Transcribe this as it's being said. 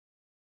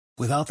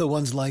Without the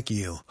ones like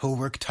you, who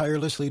work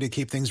tirelessly to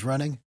keep things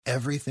running,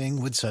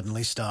 everything would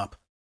suddenly stop.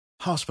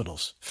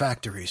 Hospitals,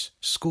 factories,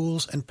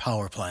 schools, and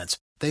power plants,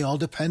 they all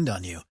depend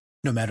on you.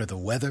 No matter the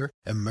weather,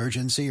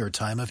 emergency, or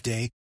time of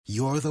day,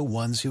 you're the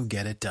ones who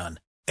get it done.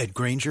 At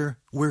Grainger,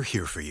 we're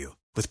here for you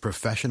with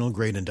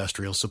professional-grade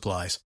industrial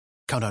supplies.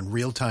 Count on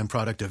real-time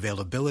product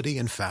availability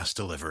and fast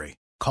delivery.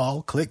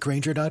 Call, click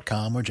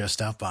Grainger.com, or just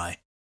stop by.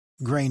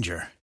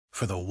 Grainger,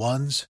 for the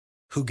ones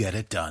who get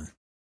it done.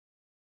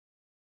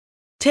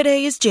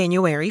 Today is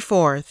January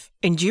 4th,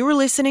 and you are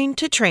listening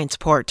to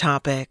Transport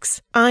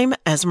Topics. I'm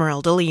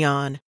Esmeralda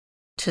Leon.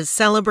 To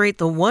celebrate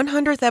the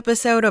 100th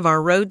episode of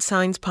our Road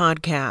Signs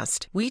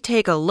podcast, we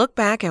take a look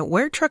back at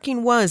where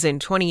trucking was in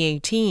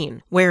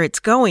 2018, where it's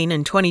going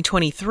in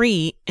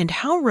 2023, and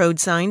how Road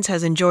Signs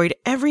has enjoyed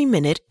every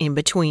minute in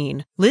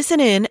between. Listen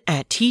in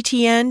at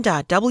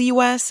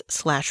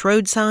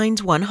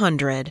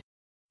ttn.ws/roadsigns100.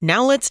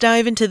 Now let's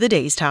dive into the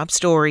day's top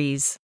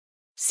stories.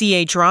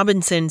 C.H.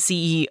 Robinson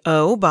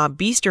CEO Bob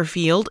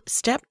Biesterfield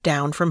stepped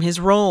down from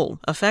his role,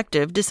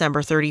 effective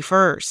December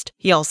 31st.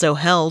 He also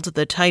held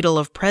the title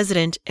of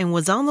president and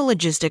was on the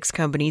logistics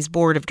company's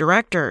board of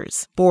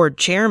directors. Board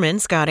chairman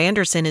Scott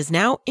Anderson is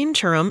now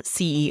interim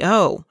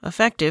CEO,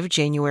 effective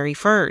January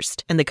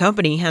 1st, and the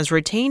company has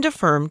retained a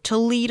firm to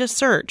lead a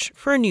search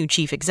for a new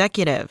chief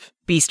executive.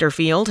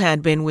 Biesterfield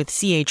had been with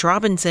C.H.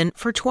 Robinson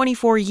for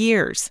 24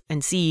 years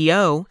and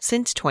CEO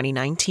since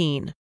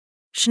 2019.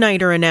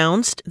 Schneider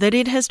announced that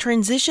it has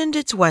transitioned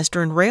its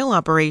Western rail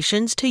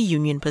operations to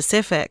Union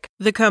Pacific.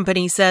 The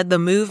company said the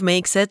move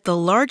makes it the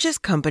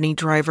largest company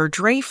driver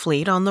dray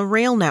fleet on the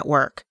rail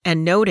network,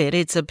 and noted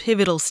it's a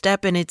pivotal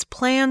step in its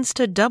plans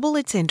to double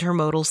its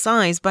intermodal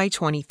size by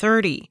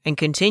 2030 and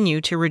continue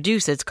to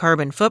reduce its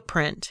carbon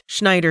footprint.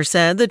 Schneider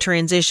said the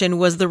transition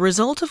was the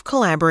result of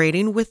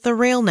collaborating with the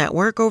rail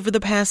network over the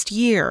past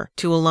year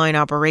to align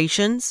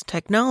operations,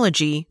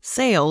 technology,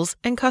 sales,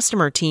 and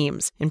customer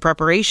teams in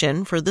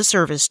preparation for the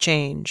service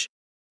change.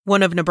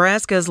 One of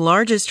Nebraska's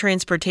largest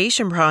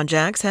transportation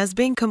projects has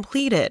been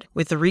completed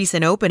with the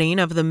recent opening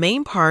of the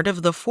main part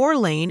of the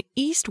 4-lane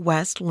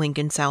east-west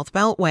Lincoln South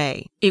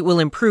Beltway. It will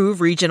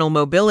improve regional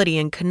mobility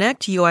and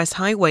connect U.S.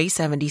 Highway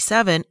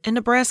 77 and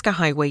Nebraska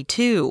Highway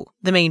 2.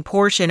 The main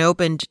portion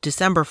opened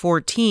December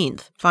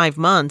 14th, 5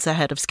 months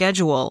ahead of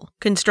schedule.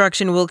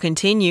 Construction will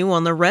continue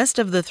on the rest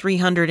of the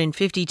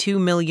 $352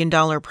 million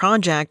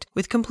project,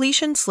 with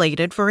completion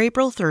slated for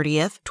April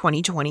 30th,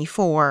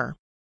 2024.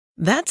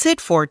 That's it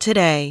for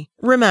today.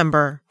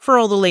 Remember, for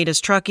all the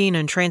latest trucking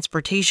and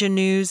transportation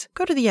news,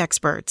 go to the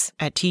experts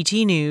at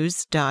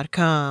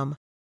ttnews.com.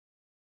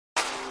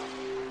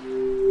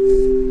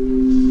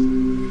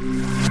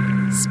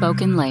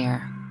 Spoken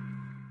Layer.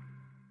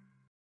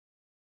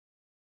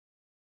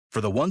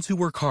 For the ones who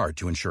work hard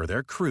to ensure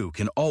their crew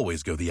can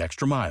always go the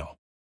extra mile,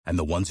 and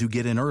the ones who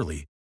get in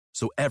early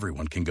so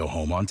everyone can go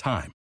home on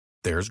time,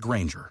 there's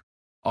Grainger,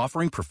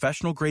 offering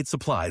professional-grade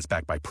supplies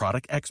backed by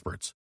product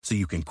experts, so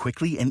you can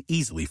quickly and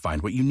easily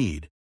find what you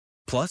need.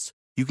 Plus,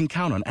 you can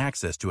count on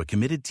access to a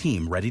committed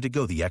team ready to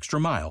go the extra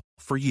mile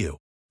for you.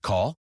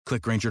 Call,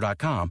 click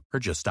Grainger.com, or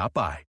just stop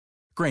by.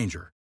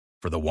 Grainger,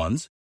 for the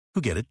ones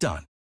who get it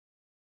done.